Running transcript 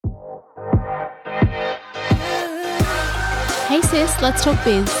Hey sis, let's talk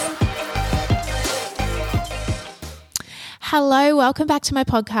biz. Hello, welcome back to my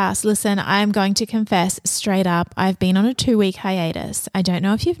podcast. Listen, I'm going to confess straight up, I've been on a 2-week hiatus. I don't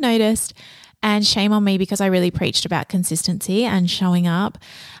know if you've noticed, and shame on me because I really preached about consistency and showing up.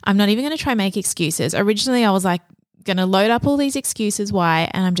 I'm not even going to try and make excuses. Originally, I was like going to load up all these excuses why,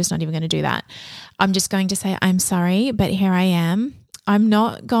 and I'm just not even going to do that. I'm just going to say, I'm sorry, but here I am. I'm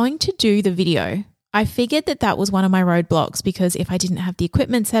not going to do the video. I figured that was one of my roadblocks because if I didn't have the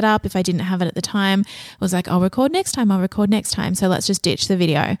equipment set up, if I didn't have it at the time, I was like, I'll record next time. So let's just ditch the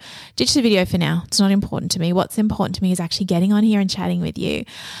video. Ditch the video for now. It's not important to me. What's important to me is actually getting on here and chatting with you.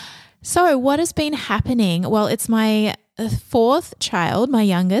 So what has been happening? Well, it's my fourth child, my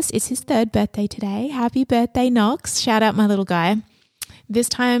youngest. It's his third birthday today. Happy birthday, Knox. Shout out my little guy. This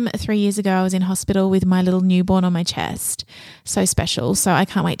time 3 years ago, I was in hospital with my little newborn on my chest. So special. So I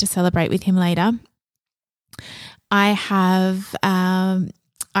can't wait to celebrate with him later. I have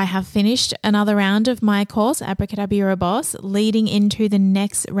finished another round of my course, Abracadabra You're a Boss, leading into the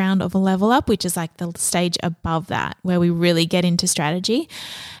next round of a level up, which is like the stage above that, where we really get into strategy.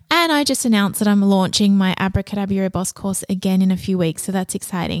 And I just announced that I'm launching my Abracadabra You're a Boss course again in a few weeks, so that's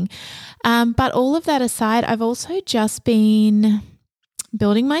exciting. But all of that aside, I've also just been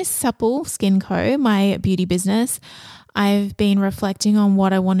building my Supple Skin Co., my beauty business. I've been reflecting on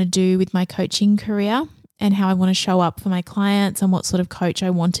what I want to do with my coaching career and how I want to show up for my clients and what sort of coach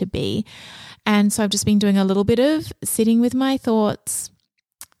I want to be. And so I've just been doing a little bit of sitting with my thoughts,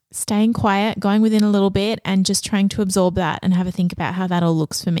 staying quiet, going within a little bit and just trying to absorb that and have a think about how that all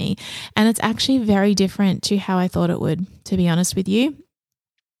looks for me. And it's actually very different to how I thought it would, to be honest with you.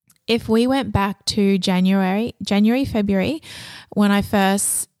 If we went back to January, February, when I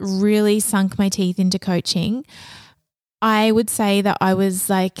first really sunk my teeth into coaching, I would say that I was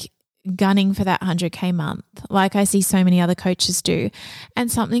like gunning for that 100K month, like I see so many other coaches do.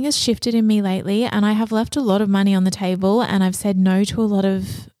 And something has shifted in me lately, and I have left a lot of money on the table, and I've said no to a lot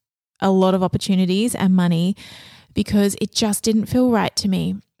of opportunities and money because it just didn't feel right to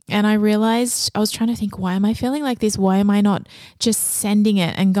me. And I realized, I was trying to think, why am I feeling like this? Why am I not just sending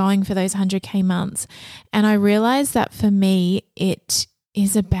it and going for those 100K months? And I realized that for me, it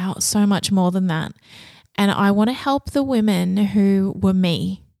is about so much more than that. And I want to help the women who were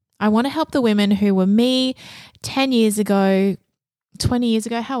me. I want to help the women who were me 10 years ago, 20 years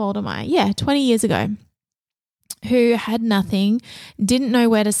ago. How old am I? Yeah, 20 years ago, who had nothing, didn't know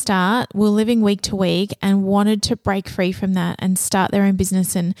where to start, were living week to week and wanted to break free from that and start their own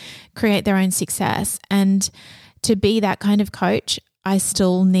business and create their own success. And to be that kind of coach, I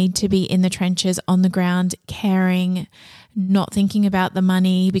still need to be in the trenches, on the ground, caring, not thinking about the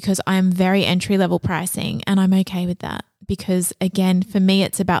money, because I'm very entry-level pricing and I'm okay with that. Because again, for me,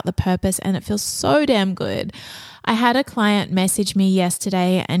 it's about the purpose and it feels so damn good. I had a client message me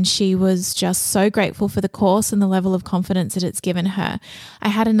yesterday and she was just so grateful for the course and the level of confidence that it's given her. I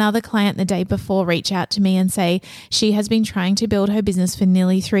had another client the day before reach out to me and say she has been trying to build her business for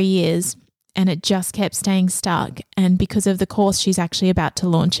nearly 3 years and it just kept staying stuck. And because of the course, she's actually about to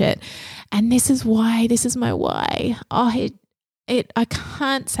launch it. And this is my why. I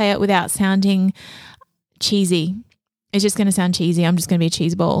can't say it without sounding cheesy. It's just going to sound cheesy. I'm just going to be a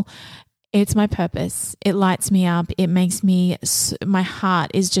cheese ball. It's my purpose. It lights me up. It makes me, my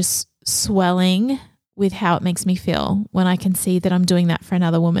heart is just swelling with how it makes me feel when I can see that I'm doing that for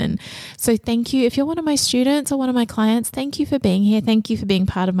another woman. So thank you. If you're one of my students or one of my clients, thank you for being here. Thank you for being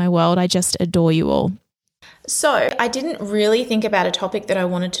part of my world. I just adore you all. So I didn't really think about a topic that I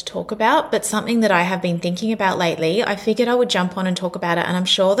wanted to talk about, but something that I have been thinking about lately. I figured I would jump on and talk about it, and I'm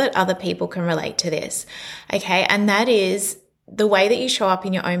sure that other people can relate to this. Okay. And that is the way that you show up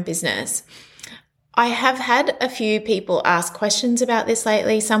in your own business. I have had a few people ask questions about this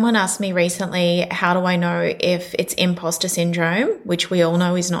lately. Someone asked me recently, how do I know if it's imposter syndrome, which we all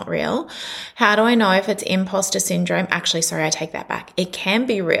know is not real? How do I know if it's imposter syndrome? Actually, sorry, I take that back. It can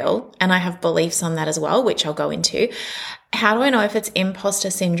be real, and I have beliefs on that as well, which I'll go into. How do I know if it's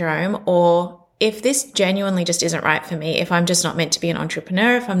imposter syndrome, or if this genuinely just isn't right for me, if I'm just not meant to be an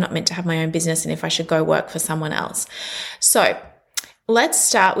entrepreneur, if I'm not meant to have my own business, and if I should go work for someone else? So let's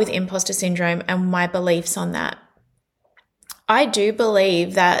start with imposter syndrome and my beliefs on that. I do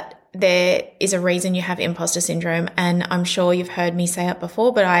believe that there is a reason you have imposter syndrome, and I'm sure you've heard me say it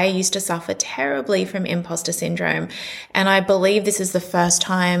before, but I used to suffer terribly from imposter syndrome, and I believe this is the first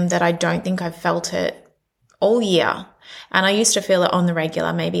time that I don't think I've felt it all year, and I used to feel it on the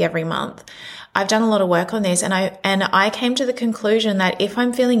regular, maybe every month. I've done a lot of work on this, and I came to the conclusion that if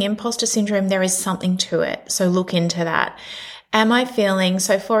I'm feeling imposter syndrome, there is something to it, so look into that. Am I feeling,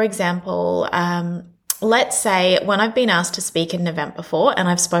 so for example, let's say when I've been asked to speak at an event before, and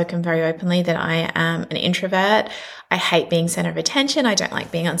I've spoken very openly that I am an introvert, I hate being center of attention, I don't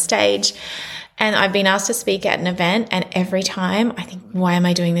like being on stage, and I've been asked to speak at an event, and every time I think, why am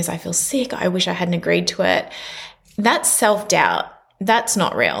I doing this? I feel sick. I wish I hadn't agreed to it. That's self-doubt. That's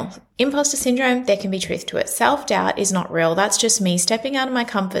not real. Imposter syndrome, there can be truth to it. Self-doubt is not real. That's just me stepping out of my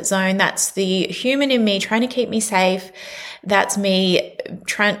comfort zone. That's the human in me trying to keep me safe. That's me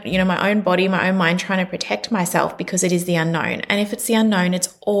trying, my own body, my own mind trying to protect myself because it is the unknown. And if it's the unknown,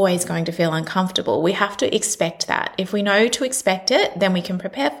 it's always going to feel uncomfortable. We have to expect that. If we know to expect it, then we can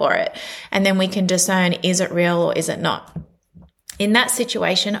prepare for it. And then we can discern, is it real or is it not? In that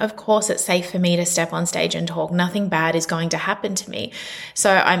situation, of course, it's safe for me to step on stage and talk. Nothing bad is going to happen to me. So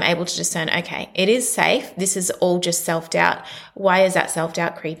I'm able to discern, okay, it is safe. This is all just self-doubt. Why is that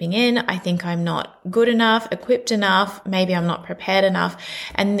self-doubt creeping in? I think I'm not good enough, equipped enough. Maybe I'm not prepared enough.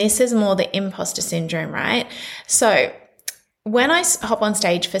 And this is more the imposter syndrome, right? So when I hop on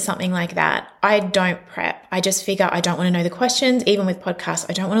stage for something like that, I don't prep. I just figure I don't want to know the questions. Even with podcasts,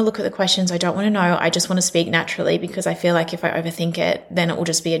 I don't want to look at the questions. I don't want to know. I just want to speak naturally because I feel like if I overthink it, then it will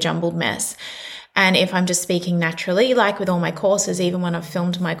just be a jumbled mess. And if I'm just speaking naturally, like with all my courses, even when I've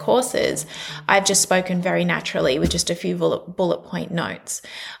filmed my courses, I've just spoken very naturally with just a few bullet point notes.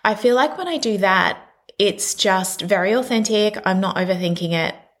 I feel like when I do that, it's just very authentic. I'm not overthinking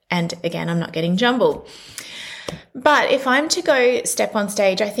it. And again, I'm not getting jumbled. But if I'm to go step on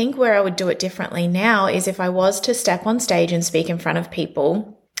stage, I think where I would do it differently now is if I was to step on stage and speak in front of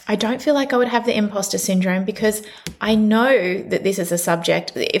people, I don't feel like I would have the imposter syndrome because I know that this is a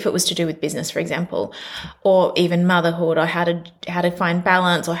subject, if it was to do with business, for example, or even motherhood or how to find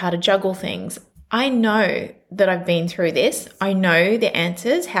balance or how to juggle things. I know that I've been through this. I know the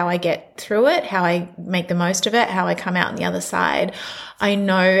answers, how I get through it, how I make the most of it, how I come out on the other side. I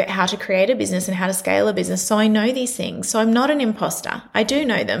know how to create a business and how to scale a business. So I know these things. So I'm not an imposter. I do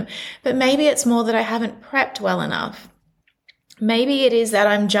know them, but maybe it's more that I haven't prepped well enough. Maybe it is that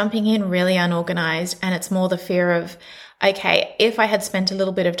I'm jumping in really unorganized and it's more the fear of, okay, if I had spent a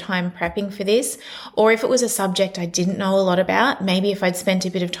little bit of time prepping for this, or if it was a subject I didn't know a lot about, maybe if I'd spent a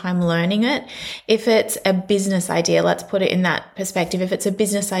bit of time learning it, if it's a business idea, let's put it in that perspective. If it's a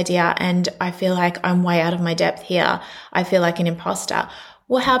business idea and I feel like I'm way out of my depth here, I feel like an imposter.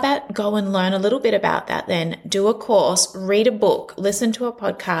 Well, how about go and learn a little bit about that then? Do a course, read a book, listen to a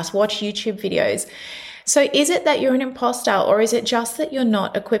podcast, watch YouTube videos. So is it that you're an imposter, or is it just that you're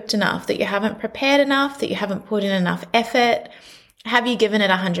not equipped enough, that you haven't prepared enough, that you haven't put in enough effort? Have you given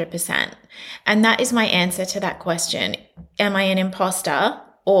it 100%? And that is my answer to that question. Am I an imposter,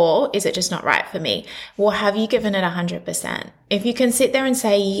 or is it just not right for me? Well, have you given it 100%? If you can sit there and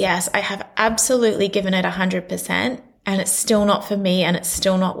say, yes, I have absolutely given it 100%, and it's still not for me and it's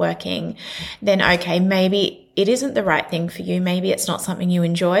still not working, then okay, maybe it isn't the right thing for you. Maybe it's not something you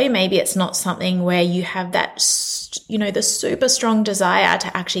enjoy. Maybe it's not something where you have that, the super strong desire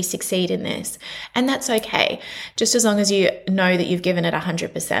to actually succeed in this. And that's okay, just as long as you know that you've given it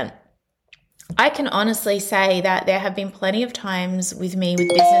 100%. I can honestly say that there have been plenty of times with me with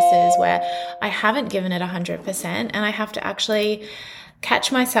businesses where I haven't given it 100%, and I have to actually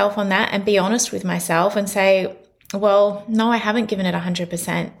catch myself on that and be honest with myself and say, well, no, I haven't given it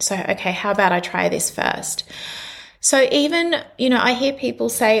 100%. So, okay, how about I try this first? So even, I hear people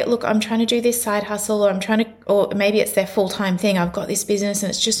say, look, I'm trying to do this side hustle, or maybe it's their full-time thing. I've got this business and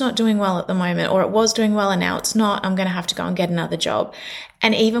it's just not doing well at the moment, or it was doing well and now it's not. I'm going to have to go and get another job.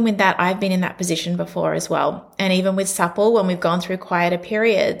 And even with that, I've been in that position before as well. And even with Supple, when we've gone through quieter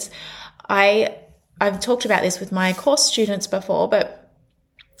periods, I've talked about this with my course students before, but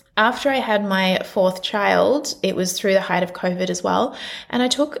after I had my fourth child, it was through the height of COVID as well. And I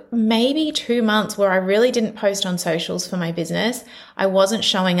took maybe 2 months where I really didn't post on socials for my business. I wasn't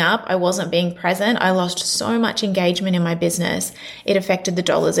showing up. I wasn't being present. I lost so much engagement in my business. It affected the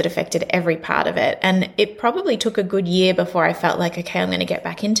dollars. It affected every part of it. And it probably took a good year before I felt like, okay, I'm going to get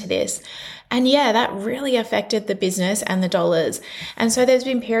back into this. And yeah, that really affected the business and the dollars. And so there's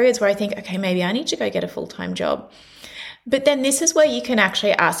been periods where I think, okay, maybe I need to go get a full-time job. But then this is where you can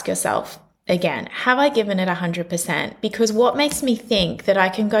actually ask yourself again, have I given it 100%? Because what makes me think that I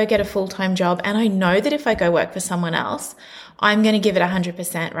can go get a full-time job, and I know that if I go work for someone else, I'm going to give it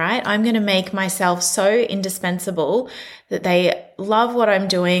 100%, right? I'm going to make myself so indispensable that they love what I'm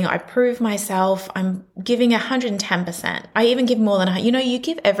doing. I prove myself. I'm giving 110%. I even give more than, you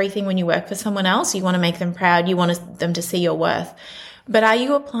give everything when you work for someone else. You want to make them proud. You want them to see your worth. But are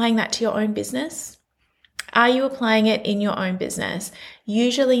you applying that to your own business? Are you applying it in your own business?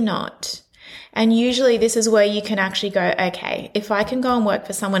 Usually not. And usually this is where you can actually go, okay, if I can go and work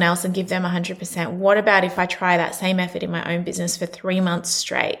for someone else and give them 100%, what about if I try that same effort in my own business for 3 months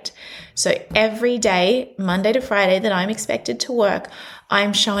straight? So every day, Monday to Friday that I'm expected to work,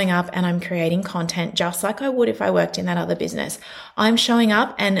 I'm showing up and I'm creating content just like I would if I worked in that other business. I'm showing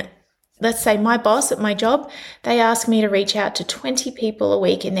up, and let's say my boss at my job, they ask me to reach out to 20 people a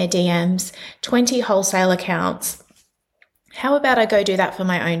week in their DMs, 20 wholesale accounts. How about I go do that for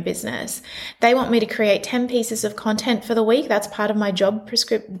my own business? They want me to create 10 pieces of content for the week. That's part of my job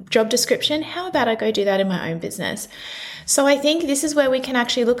description. How about I go do that in my own business? So I think this is where we can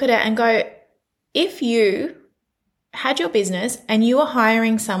actually look at it and go, if you had your business and you were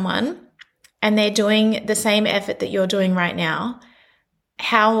hiring someone and they're doing the same effort that you're doing right now,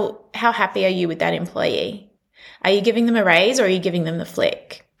 how happy are you with that employee? Are you giving them a raise or are you giving them the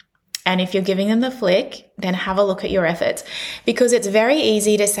flick? And if you're giving them the flick, then have a look at your efforts, because it's very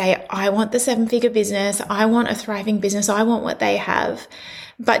easy to say, I want the 7-figure business. I want a thriving business. I want what they have.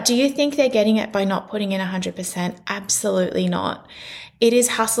 But do you think they're getting it by not putting in 100%? Absolutely not. It is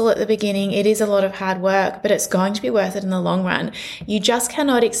hustle at the beginning. It is a lot of hard work, but it's going to be worth it in the long run. You just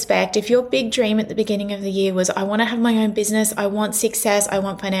cannot expect, if your big dream at the beginning of the year was, I want to have my own business, I want success, I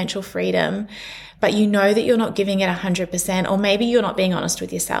want financial freedom, but you know that you're not giving it 100%, or maybe you're not being honest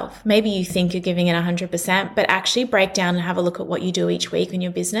with yourself. Maybe you think you're giving it 100%, but actually break down and have a look at what you do each week in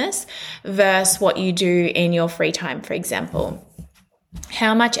your business versus what you do in your free time, for example.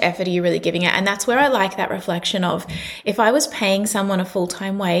 How much effort are you really giving it? And that's where I like that reflection of, if I was paying someone a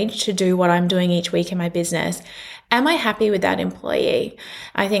full-time wage to do what I'm doing each week in my business, am I happy with that employee?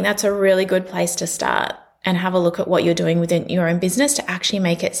 I think that's a really good place to start and have a look at what you're doing within your own business to actually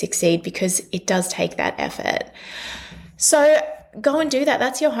make it succeed, because it does take that effort. So go and do that.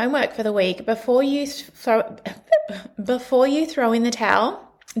 That's your homework for the week. Before you throw in the towel,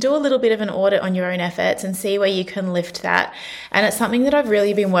 do a little bit of an audit on your own efforts and see where you can lift that. And it's something that I've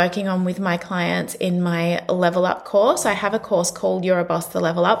really been working on with my clients in my Level Up course. I have a course called You're a Boss, the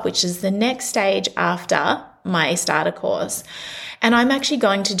Level Up, which is the next stage after my starter course. And I'm actually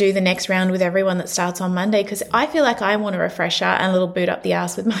going to do the next round with everyone that starts on Monday, because I feel like I want a refresher and a little boot up the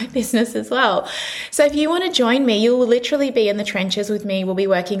ass with my business as well. So if you want to join me, you'll literally be in the trenches with me. We'll be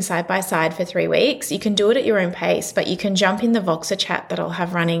working side by side for 3 weeks. You can do it at your own pace, but you can jump in the Voxer chat that I'll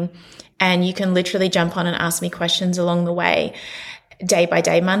have running, and you can literally jump on and ask me questions along the way, day by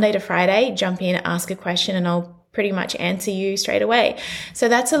day, Monday to Friday. Jump in, ask a question, and I'll pretty much answer you straight away. So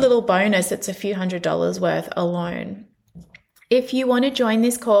that's a little bonus. It's a few $100s worth alone. If you want to join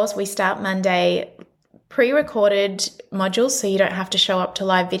this course, we start Monday, pre-recorded modules, so you don't have to show up to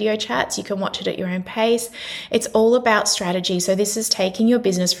live video chats. You can watch it at your own pace. It's all about strategy. So this is taking your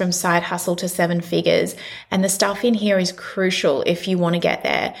business from side hustle to 7 figures. And the stuff in here is crucial if you want to get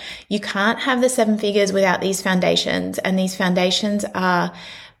there. You can't have the 7 figures without these foundations. And these foundations are,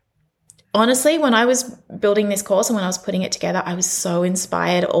 honestly, when I was building this course and when I was putting it together, I was so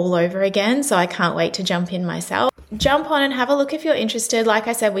inspired all over again. So I can't wait to jump in myself. Jump on and have a look if you're interested. Like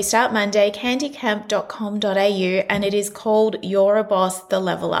I said, we start Monday, candycamp.com.au, and it is called You're a Boss, the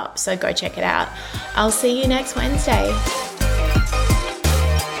Level Up. So go check it out. I'll see you next Wednesday.